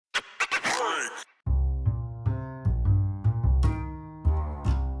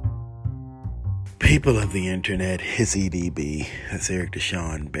People of the internet, it's EDB. That's Eric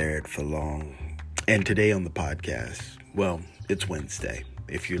Deshaun Barrett for long. And today on the podcast, well, it's Wednesday.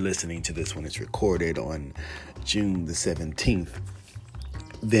 If you're listening to this when it's recorded on June the 17th,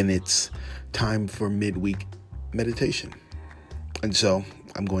 then it's time for midweek meditation. And so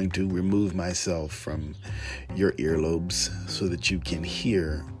I'm going to remove myself from your earlobes so that you can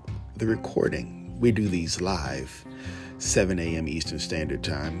hear the recording. We do these live, 7 a.m. Eastern Standard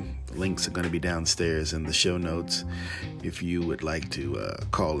Time. The links are going to be downstairs in the show notes if you would like to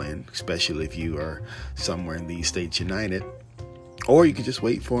call in, especially if you are somewhere in the States United. Or you could just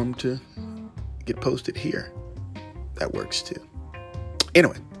wait for them to get posted here. That works too.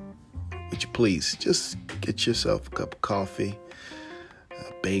 Anyway, would you please just get yourself a cup of coffee,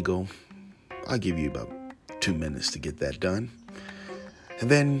 a bagel. I'll give you about 2 minutes to get that done. And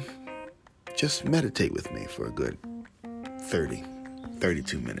then just meditate with me for a good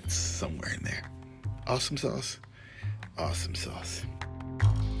 32 minutes, somewhere in there. Awesome sauce. Awesome sauce.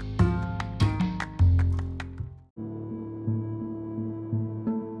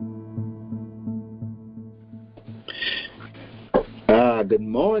 Good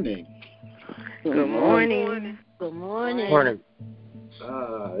morning. Good morning. Good morning. Morning.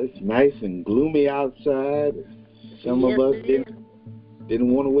 It's nice and gloomy outside. Some of us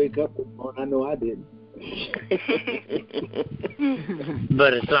didn't want to wake up this morning. I know I didn't.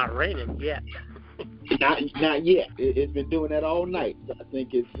 But it's not raining yet. Not yet. It's been doing that all night. So I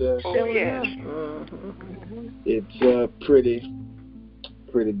think it's it's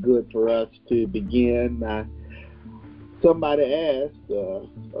pretty good for us to begin. Somebody asked.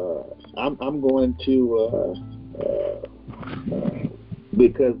 I'm going to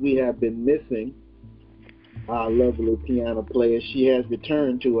because we have been missing our lovely piano player. She has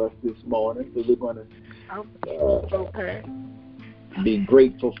returned to us this morning, so we're going to be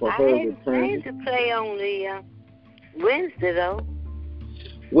grateful for her returning. I had to play on the Wednesday, though.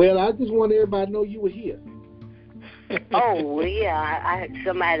 Well, I just want everybody to know you were here. Oh, yeah, I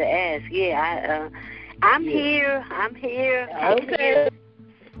somebody asked. Yeah, I'm here. Okay.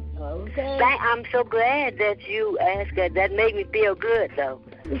 I'm so glad that you asked her. That made me feel good, though.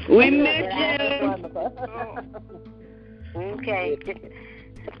 We miss you. Okay.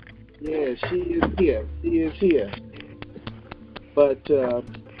 Yeah, she is here. She is here. But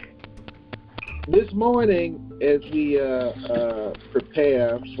this morning, as we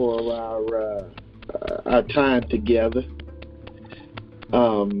prepare for our time together,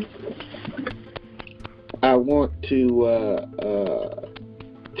 I want to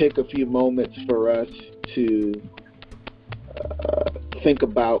take a few moments for us to think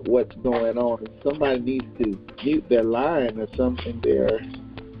about what's going on. Somebody needs to mute their line or something there.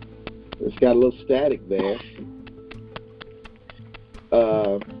 It's got a little static there.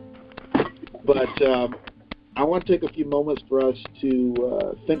 But I want to take a few moments for us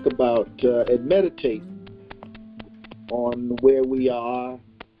to think about and meditate on where we are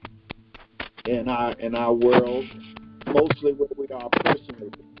in our world, mostly where we are personally,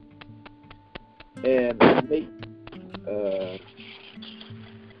 and make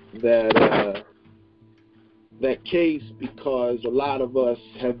that case because a lot of us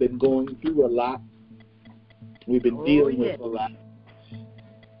have been going through a lot. We've been dealing with a lot,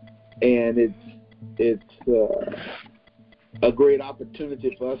 and it's a great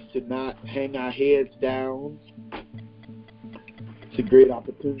opportunity for us to not hang our heads down. It's a great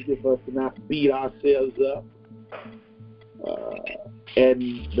opportunity for us to not beat ourselves up.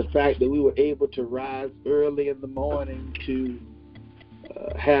 And the fact that we were able to rise early in the morning to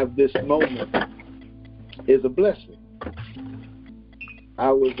have this moment is a blessing.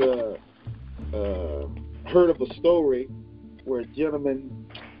 I was heard of a story where a gentleman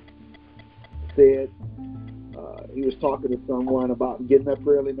said he was talking to someone about getting up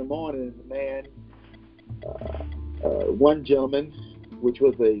early in the morning, and the man, one gentleman, which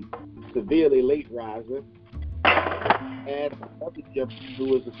was a severely late riser, and another gentleman who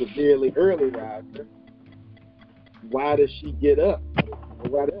was a severely early riser, why does she get up?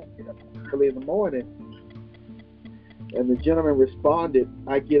 Why does she get up early in the morning? And the gentleman responded,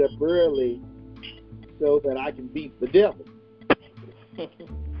 I get up early so that I can beat the devil.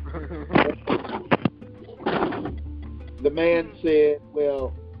 The man said,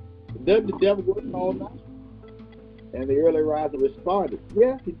 well, doesn't the devil work all night? And the early riser responded,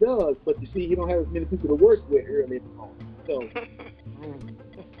 yes, he does, but you see, he don't have as many people to work with early in the morning. So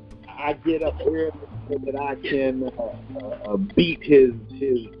I get up early so that I can beat his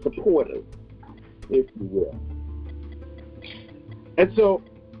supporters, if you will. And so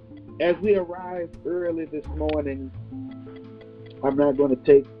as we arrived early this morning, I'm not going to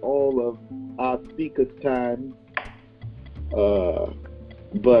take all of our speakers' time,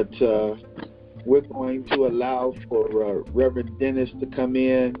 but we're going to allow for Reverend Dennis to come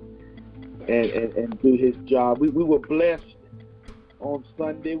in and do his job. We were blessed on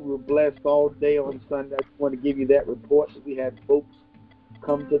Sunday. We were blessed all day on Sunday. I just want to give you that report that we had folks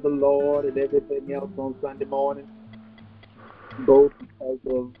come to the Lord and everything else on Sunday morning, both because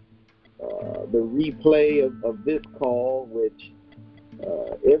of the replay of this call, which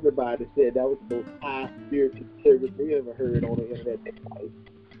everybody said that was the most high spiritual service they ever heard on the internet that night.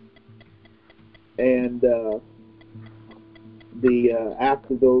 And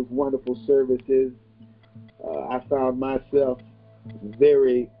after those wonderful services, I found myself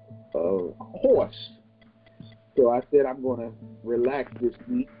very hoarse. So I said I'm going to relax this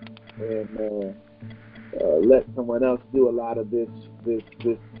week and let someone else do a lot of this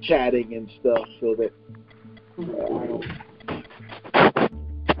chatting and stuff, so that I don't.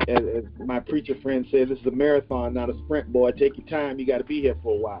 As my preacher friend said, this is a marathon, not a sprint, boy. Take your time. You got to be here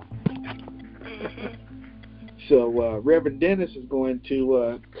for a while. So Reverend Dennis is going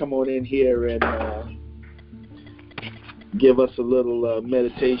to come on in here and give us a little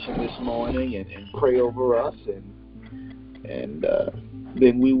meditation this morning and pray over us, and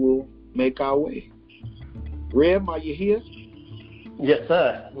then we will make our way. Rem, are you here? Yes,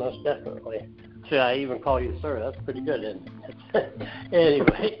 sir. Most definitely. Should I even call you sir? That's pretty good, isn't it?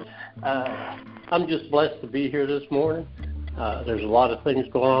 Anyway, I'm just blessed to be here this morning. There's a lot of things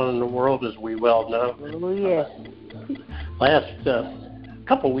going on in the world, as we well know. Oh, yes. Last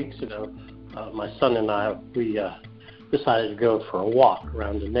couple weeks ago, my son and I, we decided to go for a walk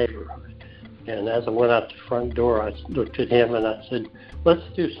around the neighborhood. And as I went out the front door, I looked at him and I said, let's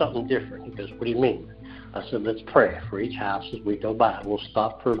do something different. He goes, what do you mean? I said, let's pray for each house as we go by. We'll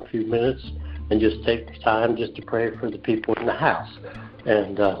stop for a few minutes and just take time just to pray for the people in the house.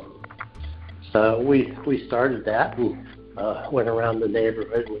 And so we started that and went around the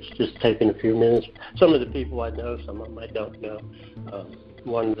neighborhood. It was just taking a few minutes. Some of the people I know, some of them I don't know.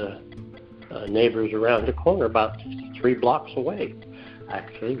 One of the neighbors around the corner, about 3 blocks away,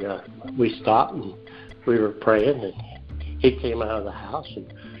 actually, we stopped and we were praying, and he came out of the house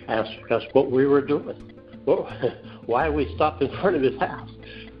and asked us what we were doing. Why we stopped in front of his house.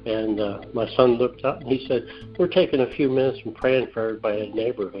 And my son looked up and he said, we're taking a few minutes and praying for everybody in the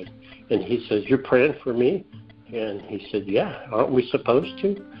neighborhood. And he says, you're praying for me? And he said, yeah, aren't we supposed to?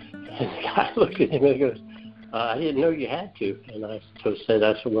 And the guy looked at him and goes, I didn't know you had to. And I said,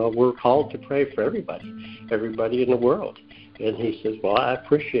 well, we're called to pray for everybody in the world. And he says, well, I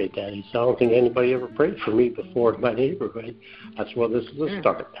appreciate that. He said, I don't think anybody ever prayed for me before in my neighborhood. I said, well, this is a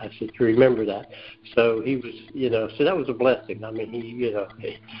start. I said, you remember that. So he was, so that was a blessing. I mean,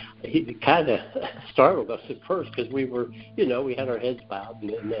 he kind of startled us at first because we were, we had our heads bowed.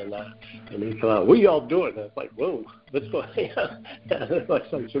 And he came out, what are y'all doing? I was like, whoa, let's go. Like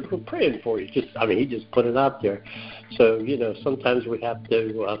some sort of, we're praying for you. He just put it out there. So, sometimes we have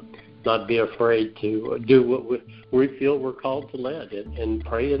to not be afraid to do what we feel we're called to lead, and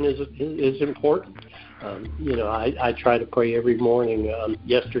praying is important. I try to pray every morning.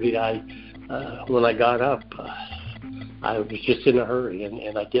 Yesterday, when I got up, I was just in a hurry,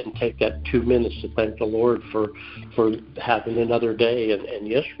 and I didn't take that 2 minutes to thank the Lord for having another day. And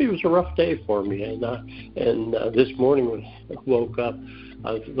yesterday was a rough day for me, and this morning when I woke up,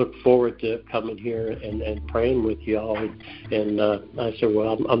 I look forward to coming here and praying with you all. And I said,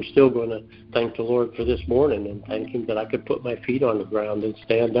 well, I'm still going to thank the Lord for this morning and thank Him that I could put my feet on the ground and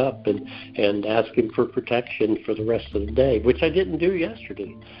stand up and ask Him for protection for the rest of the day, which I didn't do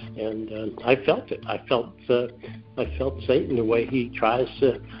yesterday. And I felt it. I felt Satan the way he tries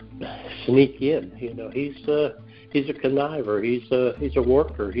to sneak in. He's a conniver. He's a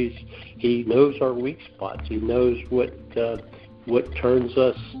worker. He knows our weak spots. He knows what turns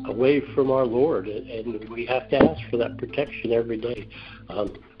us away from our Lord, and we have to ask for that protection every day.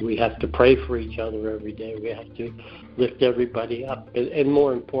 We have to pray for each other every day. We have to lift everybody up, and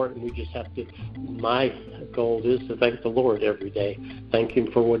more important, we just have to, my goal is to thank the Lord every day, thank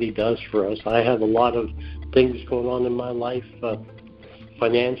Him for what He does for us. I have a lot of things going on in my life,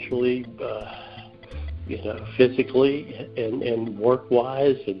 financially, physically and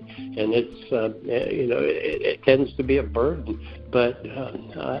work-wise, and it's it tends to be a burden. But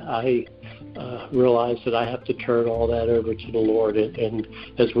I realize that I have to turn all that over to the Lord. And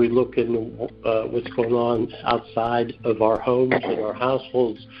as we look into what's going on outside of our homes and our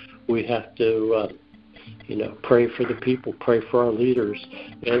households, we have to pray for the people, pray for our leaders,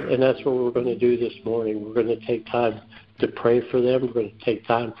 and that's what we're going to do this morning. We're going to take time to pray for them. We're going to take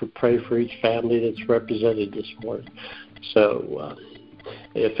time to pray for each family that's represented this morning. So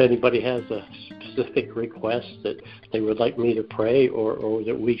if anybody has a specific request that they would like me to pray or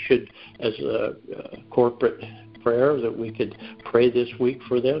that we should, as a corporate prayer, that we could pray this week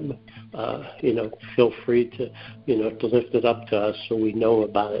for them, feel free to, to lift it up to us so we know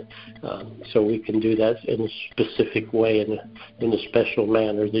about it, so we can do that in a specific way, in a special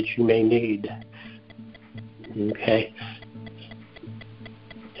manner that you may need. Okay?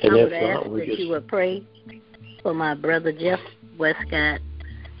 And I if would ask not, we that just... you would pray for my brother Jeff Westcott,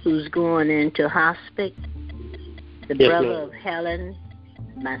 who's going into hospice, the Yes, brother ma'am. of Helen,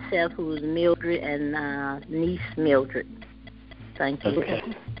 myself, who's Mildred, and niece Mildred. Thank you.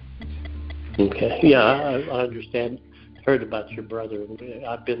 Okay. Yeah, I understand. Heard about your brother.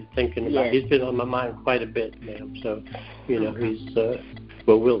 I've been thinking about. Yes. He's been on my mind quite a bit, ma'am. So, he's.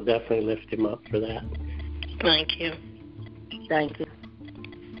 Well, we'll definitely lift him up for that. Thank you. Thank you.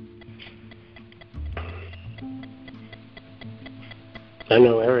 I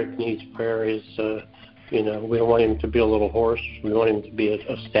know Eric needs prayer. We don't want him to be a little horse. We want him to be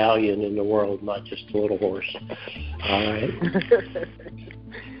a stallion in the world, not just a little horse. All right.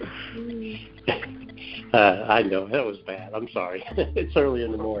 I know, that was bad. I'm sorry. It's early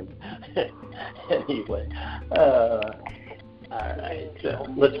in the morning. Anyway, all right.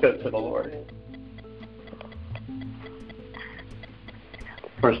 Let's go to the Lord.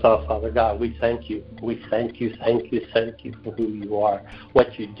 First off, Father God, we thank you. We thank you for who you are,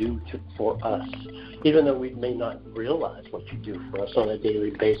 what you do for us. Even though we may not realize what you do for us on a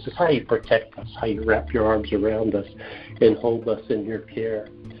daily basis, how you protect us, how you wrap your arms around us and hold us in your care,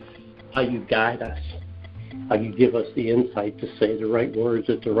 how you guide us, how you give us the insight to say the right words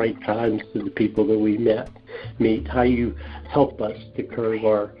at the right times to the people that we meet, how you help us to curb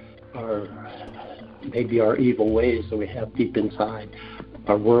our evil ways that we have deep inside,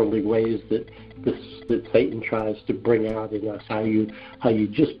 our worldly ways that Satan tries to bring out in us, how you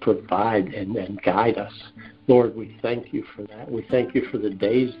just provide and guide us. Lord, we thank you for that. We thank you for the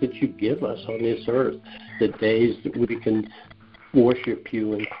days that you give us on this earth, the days that we can worship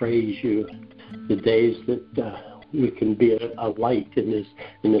you and praise you, the days that we can be a light in this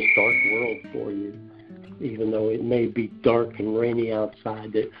dark world for you. Even though it may be dark and rainy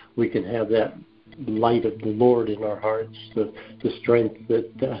outside, that we can have that light of the Lord in our hearts, the strength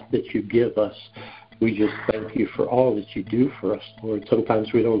that you give us. We just thank you for all that you do for us, Lord.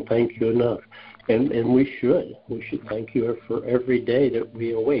 Sometimes we don't thank you enough, and we should. We should thank you for every day that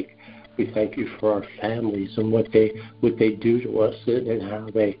we awake. We thank you for our families and what they do to us and how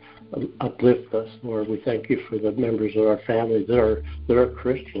they uplift us, Lord. We thank you for the members of our family that are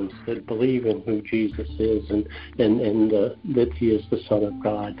Christians, that believe in who Jesus is and that he is the Son of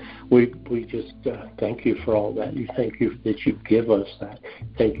God. We just thank you for all that. You thank you that you give us that.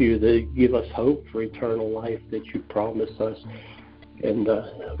 Thank you that you give us hope for eternal life that you promise us, and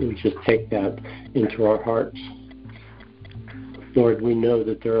we just take that into our hearts. Lord, we know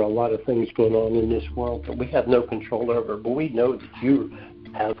that there are a lot of things going on in this world that we have no control over, but we know that you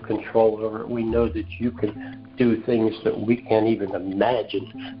have control over it. We know that you can do things that we can't even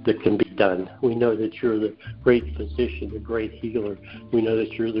imagine that can be done. We know that you're the great physician, the great healer. We know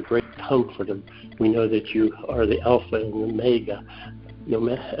that you're the great comforter. We know that you are the Alpha and Omega,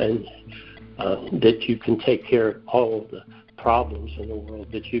 and that you can take care of all of the problems in the world,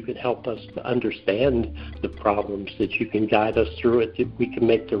 that you can help us to understand the problems, that you can guide us through it, that we can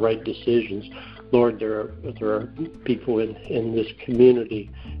make the right decisions. Lord, there are people in this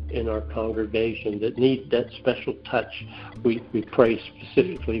community, in our congregation, that need that special touch. We pray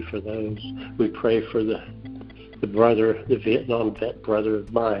specifically for those. We pray for the brother, the Vietnam vet brother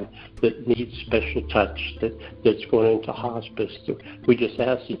of mine, that needs special touch, that's going into hospice. We just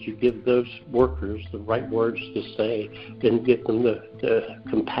ask that you give those workers the right words to say and give them the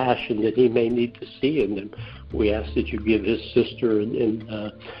compassion that he may need to see in them. We ask that you give his sister and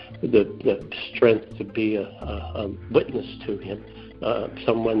the strength to be a witness to him,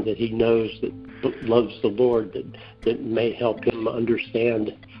 someone that he knows that loves the Lord, that may help him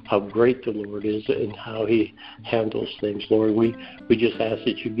understand how great the Lord is and how he handles things. Lord, we just ask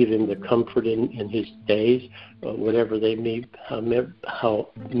that you give him the comfort in his days, whatever they may, how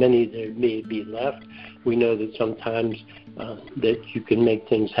many there may be left. We know that sometimes that you can make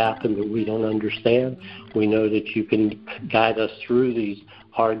things happen that we don't understand. We know that you can guide us through these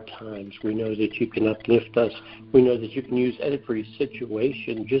hard times. We know that you can uplift us. We know that you can use every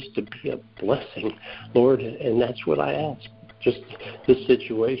situation just to be a blessing, Lord, and that's what I ask. Just this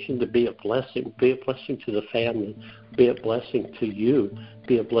situation to be a blessing to the family, be a blessing to you,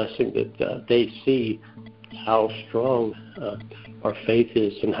 be a blessing that they see how strong our faith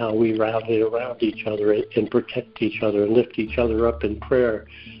is and how we rally around each other and protect each other and lift each other up in prayer.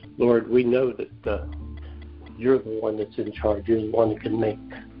 Lord, we know that you're the one that's in charge. You're the one that can make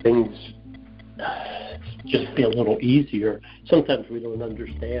things just be a little easier. Sometimes we don't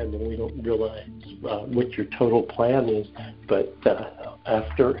understand and we don't realize what your total plan is. But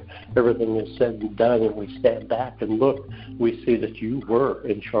after everything is said and done and we stand back and look, we see that you were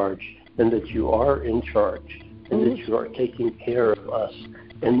in charge and that you are in charge and that you are taking care of us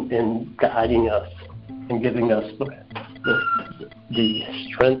and guiding us and giving us the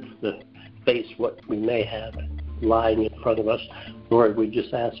strength to face what we may have lying in front of us. Lord, we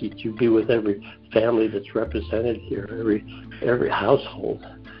just ask that you be with every family that's represented here, every household.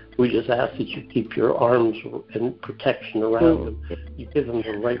 We just ask that you keep your arms and protection around them. You give them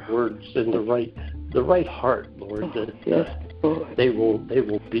the right words and the right heart, Lord, that they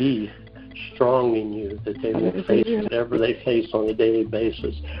will be strong in you, that they will face whatever they face on a daily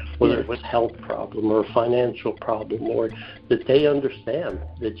basis, whether it was a health problem or a financial problem, Lord, that they understand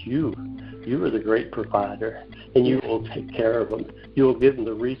that you are the great provider and you will take care of them. You will give them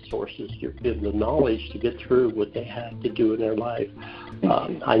the resources, you'll give them the knowledge to get through what they have to do in their life.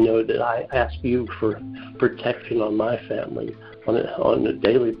 I know that I ask you for protection on my family on a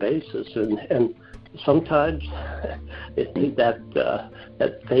daily basis, and sometimes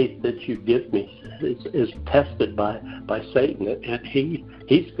that faith that you give me is tested by Satan, and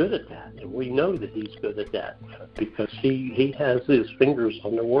he's good at that, and we know that he's good at that because he has his fingers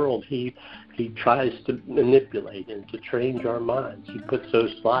on the world. He tries to manipulate and to change our minds. He puts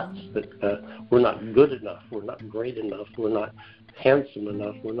those thoughts that we're not good enough, we're not great enough, we're not handsome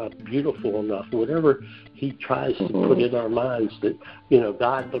enough, we're not beautiful enough, whatever he tries to put in our minds, that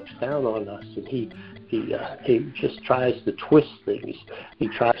God looks down on us, and he just tries to twist things. He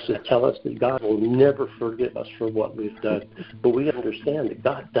tries to tell us that God will never forgive us for what we've done. But we understand that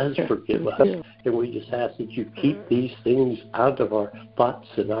God does forgive us, and we just ask that you keep these things out of our thoughts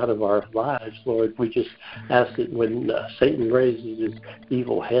and out of our lives, Lord. We just ask that when Satan raises his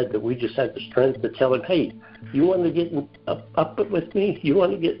evil head, that we just have the strength to tell him, hey, you want to get up with me? You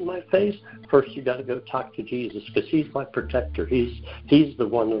want to get in my face? First, you got to go talk to Jesus, because he's my protector. He's the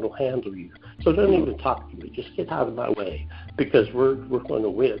one that will handle you. So don't even talk to me. Just get out of my way, because we're going to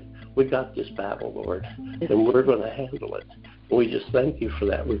win. We got this battle, Lord, and we're going to handle it. And we just thank you for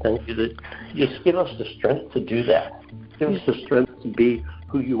that. We thank you that you just give us the strength to do that. Give us the strength to be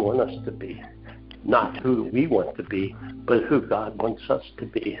who you want us to be. Not who we want to be, but who God wants us to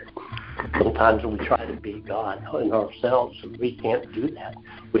be. Sometimes we try to be God in ourselves, and we can't do that.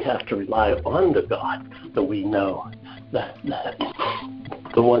 We have to rely on the God that we know, that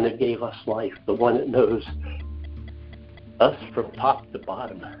the one that gave us life, the one that knows us from top to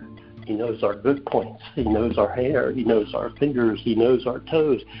bottom. He knows our good points. He knows our hair. He knows our fingers. He knows our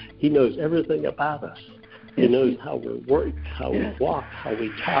toes. He knows everything about us. He knows how we work, how we walk, how we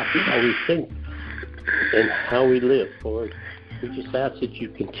talk, how we think, and how we live, Lord. We just ask that you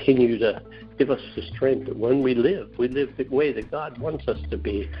continue to give us the strength that when we live the way that God wants us to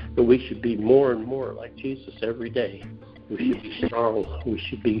be, that we should be more and more like Jesus every day. We should be strong. We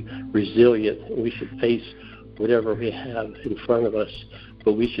should be resilient. We should face whatever we have in front of us,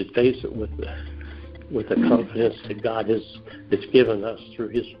 but we should face it with the confidence that God has given us through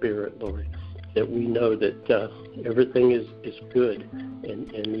his Spirit, Lord, that we know that everything is good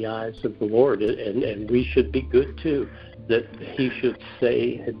in the eyes of the Lord, and we should be good too, that he should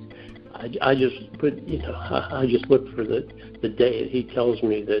say, I just look for the day that he tells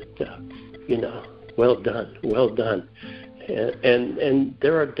me that, well done. And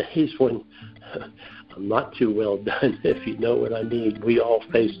there are days when I'm not too well done, if you know what I mean. We all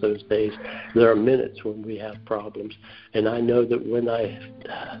face those days. There are minutes when we have problems. And I know that when I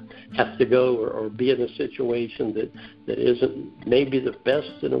have to go or be in a situation that isn't maybe the best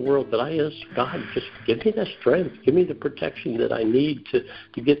in the world, but I ask God, just give me the strength, give me the protection that I need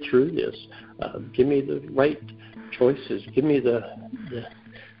to get through this. Give me the right choices. Give me the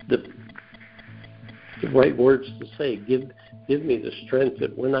right words to say. Give me the strength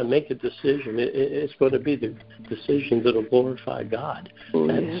that when I make a decision, it's going to be the decision that will glorify God.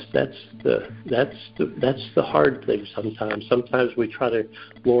 That's the hard thing sometimes. Sometimes we try to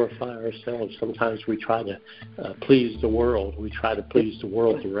glorify ourselves. Sometimes we try to please the world. We try to please the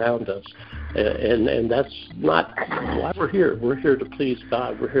world around us. And that's not why we're here. We're here to please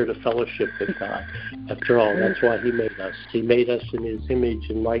God. We're here to fellowship with God. After all, that's why he made us. He made us in his image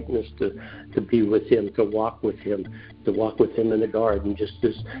and likeness to be with him, to walk with him in the garden, just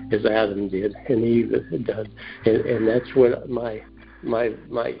as Adam did and Eve had done. And that's what my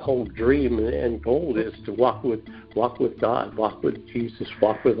my whole dream and goal is to walk with God, walk with Jesus,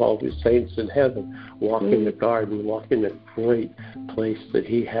 walk with all His saints in heaven, walk in the garden, walk in the great place that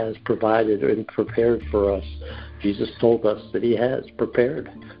He has provided and prepared for us. Jesus told us that He has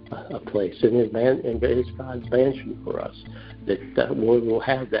prepared a place in His God's mansion for us, that we will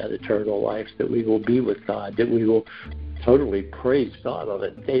have that eternal life, that we will be with God, that we will totally praise God on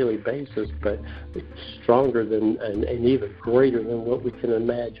a daily basis, but stronger than and even greater than what we can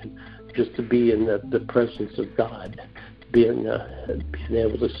imagine, just to be in the presence of God, being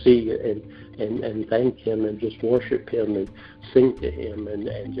able to see and thank Him and just worship Him and sing to Him and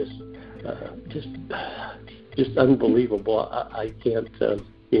just unbelievable. I can't.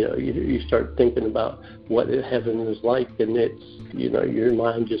 You start thinking about what heaven is like, and it's, your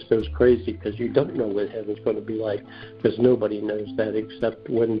mind just goes crazy because you don't know what heaven's going to be like, because nobody knows that except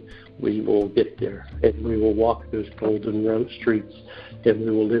when we will get there and we will walk those golden road streets and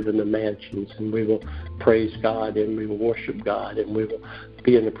we will live in the mansions and we will praise God and we will worship God and we will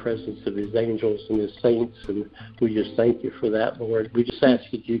be in the presence of His angels and His saints, and we just thank You for that, Lord. We just ask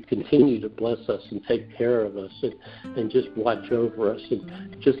that You continue to bless us and take care of us and just watch over us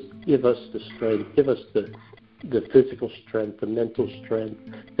and just give us the strength, give us the physical strength, the mental strength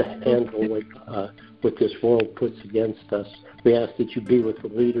to handle what this world puts against us. We ask that You be with the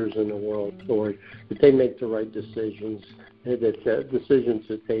leaders in the world, Lord, that they make the right decisions, that the decisions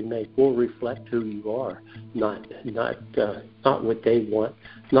that they make will reflect who You are, not what they want,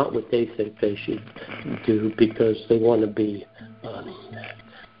 not what they think they should do because they want to be,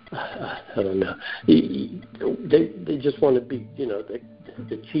 I don't know. They just want to be,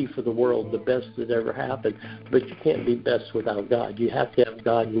 the chief of the world, the best that ever happened. But you can't be best without God. You have to have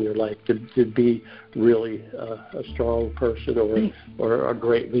God in your life to be really a strong person or a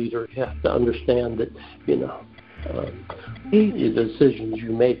great leader. You have to understand that, the decisions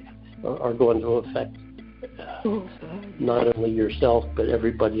you make are going to affect not only yourself but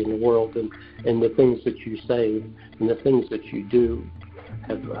everybody in the world, and the things that you say and the things that you do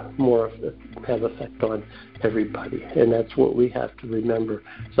have effect on everybody. And that's what we have to remember.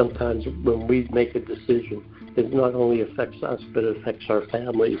 Sometimes when we make a decision, it not only affects us, but it affects our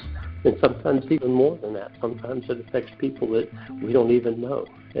families, and sometimes even more than that. Sometimes it affects people that we don't even know.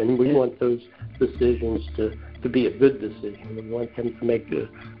 And we want those decisions to be a good decision. We want them to make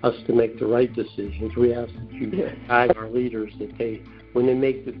us to make the right decisions. We ask that You guide our leaders, that when they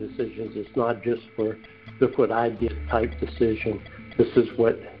make the decisions, it's not just for look what I did type decision. This is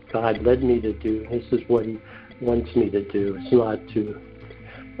what God led me to do. This is what He wants me to do. It's not to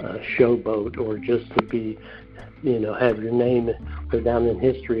showboat or just to be, have your name go down in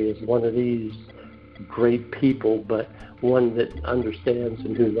history as one of these great people, but one that understands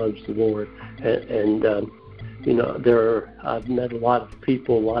and who loves the Lord. And I've met a lot of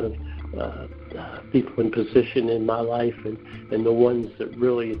people, people in position in my life, and the ones that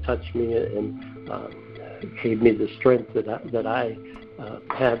really touched me and gave me the strength that I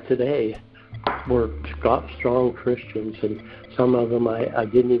have today were strong Christians, and some of them I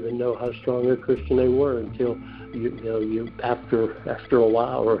didn't even know how strong a Christian they were until you after a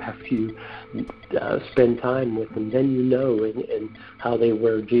while, or after you spend time with them, then and how they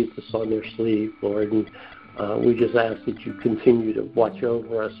wear Jesus on their sleeve, Lord. And we just ask that You continue to watch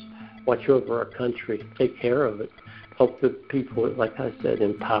over us, watch over our country, take care of it, help the people, like I said,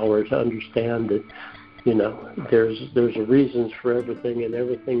 empower to understand that there's a reasons for everything, and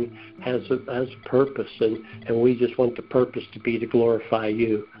everything has a purpose, and we just want the purpose to be to glorify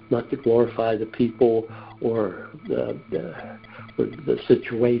You, not to glorify the people or the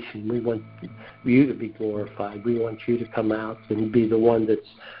situation. We want You to be glorified. We want You to come out and be the one that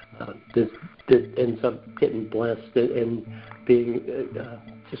ends up getting blessed and being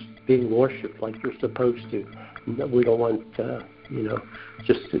just being worshipped like You're supposed to. We don't want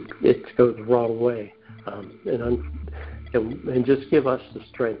just it to go the wrong way. And just give us the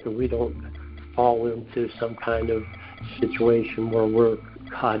strength that we don't fall into some kind of situation where we're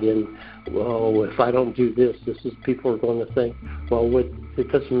caught in, if I don't do this is people are going to think. Well,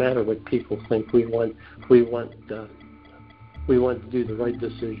 it doesn't matter what people think. We want to do the right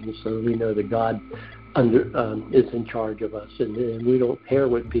decision, so we know that God is in charge of us, and we don't care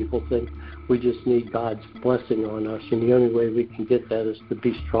what people think. We just need God's blessing on us, and the only way we can get that is to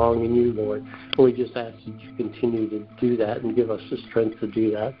be strong in You, Lord. And we just ask that You continue to do that and give us the strength to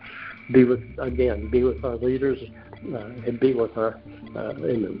do that. Be with our leaders, and be with our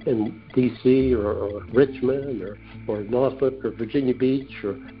in D.C. or Richmond or Norfolk or Virginia Beach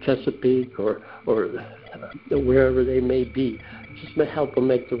or Chesapeake or wherever they may be. just help them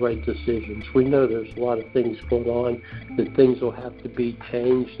make the right decisions. We know there's a lot of things going on, that things will have to be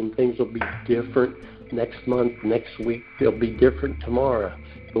changed and things will be different next month, next week. They'll be different tomorrow.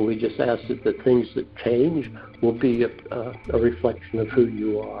 But we just ask that the things that change will be a reflection of who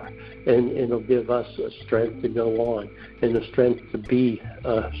you are. And it'll give us a strength to go on and a strength to be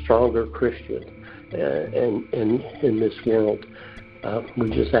a stronger Christian in this world. We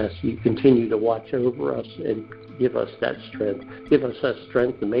just ask you continue to watch over us and give us that strength. Give us that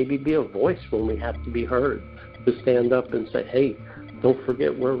strength to maybe be a voice when we have to be heard, to stand up and say, hey, don't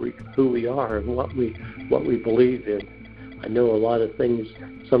forget who we are and what we believe in. I know a lot of things,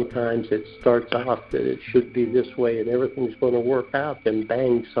 sometimes it starts off that it should be this way and everything's going to work out, and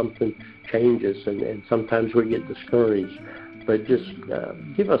bang, something changes, and sometimes we get discouraged. But just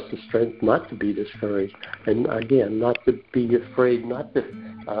give us the strength not to be discouraged, and again, not to be afraid, not to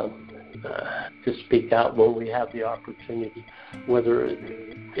speak out when we have the opportunity, whether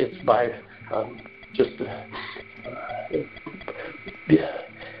it's by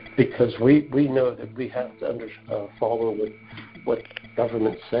because we know that we have to follow what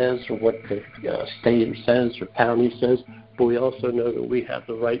government says or what the state says or county says, but we also know that we have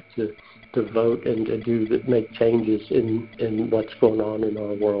the right to vote and to make changes in what's going on in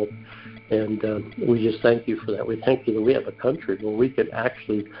our world. And we just thank you for that. We thank you that we have a country where we can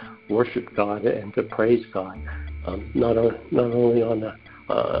actually worship God and to praise God, not only on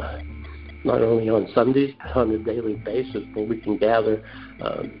Sundays, but on a daily basis, where we can gather,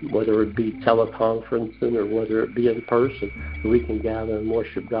 whether it be teleconferencing or whether it be in person, we can gather and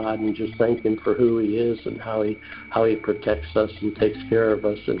worship God and just thank Him for who He is and how He protects us and takes care of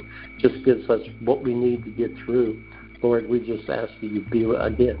us and just gives us what we need to get through. Lord, we just ask that you be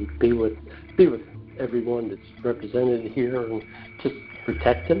with everyone that's represented here, and just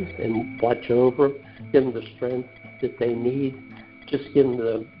protect them and watch over them, give them the strength that they need. Just give them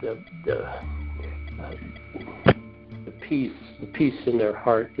the peace in their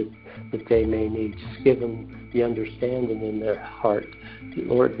heart that they may need. Just give them the understanding in their heart.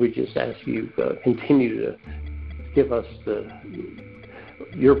 Lord, we just ask you continue to give us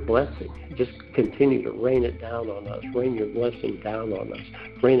your blessing. Just continue to rain it down on us. Rain your blessing down on us.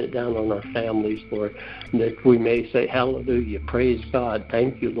 Rain it down on our families, Lord, that we may say, hallelujah, praise God.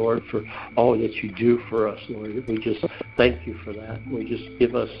 Thank you, Lord, for all that you do for us, Lord. We just thank you for that. We just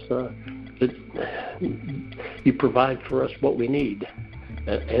give us, you provide for us what we need.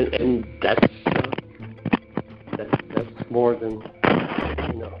 And that's more than,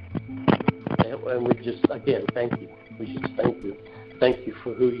 and we just, again, thank you. We just thank you. Thank you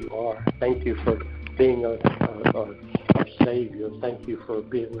for who you are. Thank you for being our Savior. Thank you for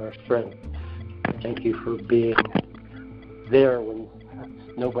being our strength. Thank you for being there when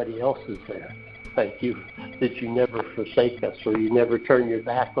nobody else is there. Thank you that you never forsake us or you never turn your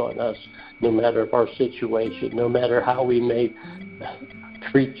back on us, no matter our situation, no matter how we may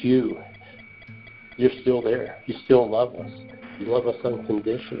treat you. You're still there. You still love us. You love us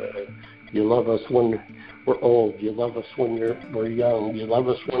unconditionally. You love us when we're old. You love us when we're young. You love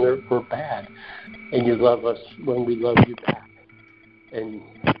us when we're bad. And you love us when we love you back. And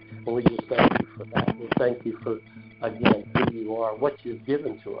we just thank you for that. We thank you for, again, who you are, what you've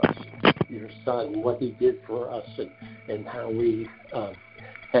given to us, your Son, what He did for us, and how we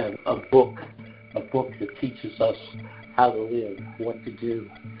have a book that teaches us how to live, what to do.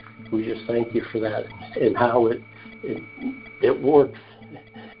 We just thank you for that and how it works.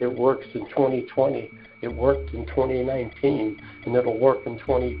 It works in 2020. It worked in 2019, and it'll work in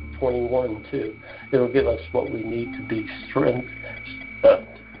 2021 too. It'll give us what we need to be strong. It'll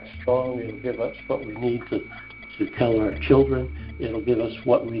give us what we need to tell our children. It'll give us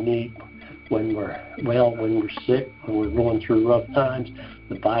what we need when we're sick, when we're going through rough times.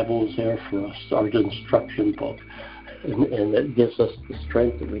 The Bible is there for us, our instruction book, and it gives us the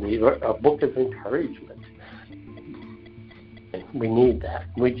strength that we need. A book of encouragement. We need that.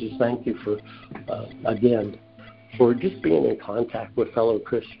 We just thank you for, again, for just being in contact with fellow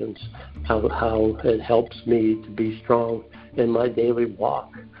Christians, how it helps me to be strong in my daily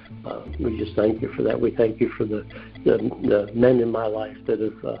walk. We just thank you for that. We thank you for the men in my life that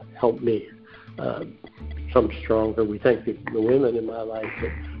have helped me become stronger. We thank you for the women in my life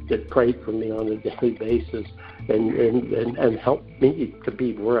that prayed for me on a daily basis and helped me to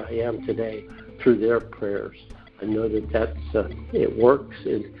be where I am today through their prayers. I know that it works,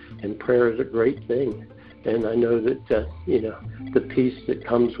 and prayer is a great thing. And I know that the peace that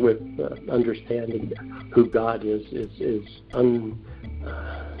comes with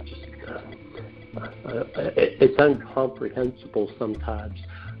it's incomprehensible sometimes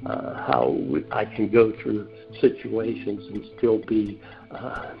how I can go through situations and still be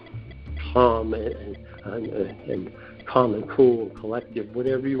calm and calm and cool and collective,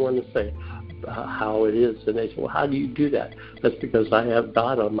 whatever you want to say, how it is. And they say, well, how do you do that? That's because I have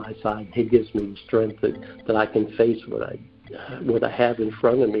God on my side. He gives me the strength that I can face what I have in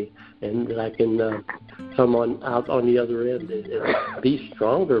front of me, and that I can come out on the other end and be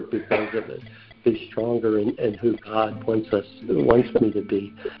stronger because of it. Be stronger in who God wants me to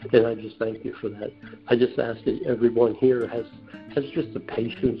be. And I just thank you for that. I just ask that everyone here has just the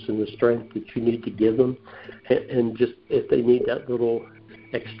patience and the strength that you need to give them, and just if they need that little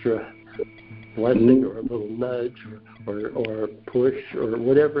extra blessing or a little nudge or push or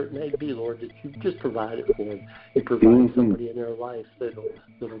whatever it may be, Lord, that you just provide it for them. You provide somebody in their life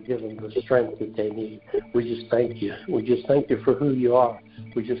that'll give them the strength that they need. We just thank you. We just thank you for who you are.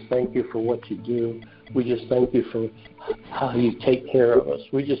 We just thank you for what you do. We just thank you for how you take care of us.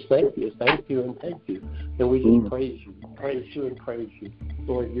 We just thank you, and thank you. And we just praise you, and praise you.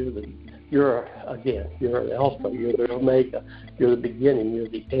 Lord, you're the Alpha, you're the Omega, you're the beginning, you're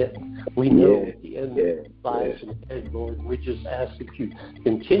the end. We know the end lies in the end, Lord. We just ask that you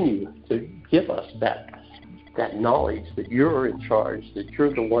continue to give us that knowledge that you're in charge, that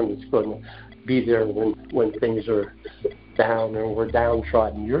you're the one that's going to be there when things are down and we're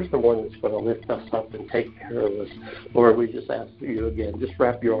downtrodden. You're the one that's going to lift us up and take care of us. Lord, we just ask you again, just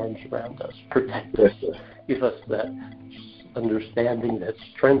wrap your arms around us, protect us, give us that understanding, that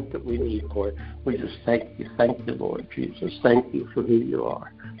strength that we need, Lord. We just thank you, Lord Jesus. Thank you for who you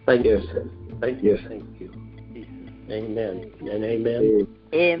are. Thank you. Thank you. Amen and amen.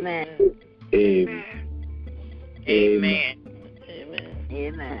 Amen. Amen. Amen.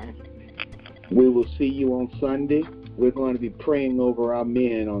 Amen. We will see you on Sunday. We're going to be praying over our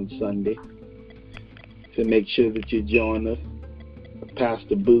men on Sunday to make sure that you join us.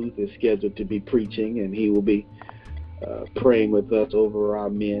 Pastor Booth is scheduled to be preaching, and he will be praying with us over our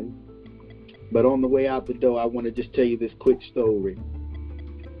men. But on the way out the door, I want to just tell you this quick story.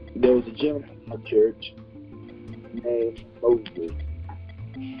 There was a gentleman in our church named Moses.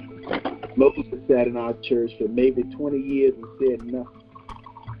 Moses sat in our church for maybe 20 years and said nothing.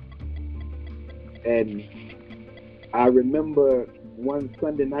 And I remember one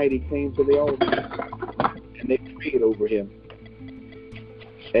Sunday night he came to the altar and they prayed over him.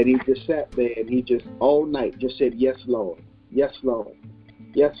 And he just sat there and he just all night just said, yes, Lord, yes, Lord,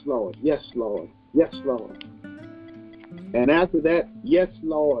 yes, Lord, yes, Lord, yes, Lord. And after that, yes,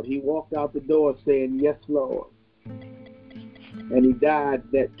 Lord, he walked out the door saying, yes, Lord. And he died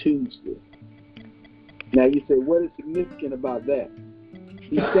that Tuesday. Now you say, what is significant about that?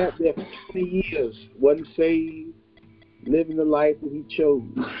 He sat there for 20 years, wasn't saved, living the life that he chose.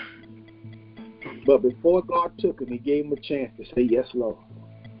 But before God took him, he gave him a chance to say, yes, Lord.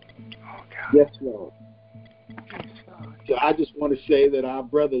 Yes, Lord. So I just want to say that our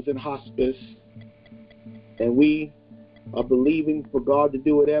brother's in hospice, and we are believing for God to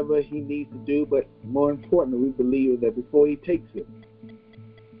do whatever he needs to do, but more importantly, we believe that before he takes it,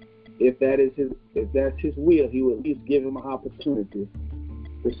 if that's his will, he will at least give him an opportunity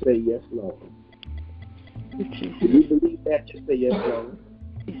to say, yes, Lord. Do you believe that? Just say, yes, Lord.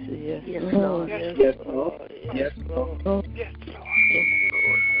 Yes, Lord. Yes, Lord. Yes, Lord. Yes, Lord.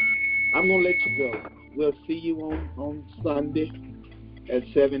 I'm going to let you go. We'll see you on Sunday at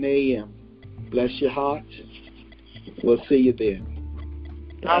 7 a.m. Bless your heart. We'll see you there.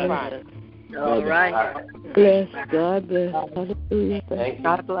 All right. All right. Bless. God bless. Hallelujah. Thank you.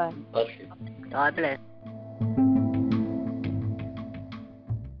 God bless. Bless you. God bless.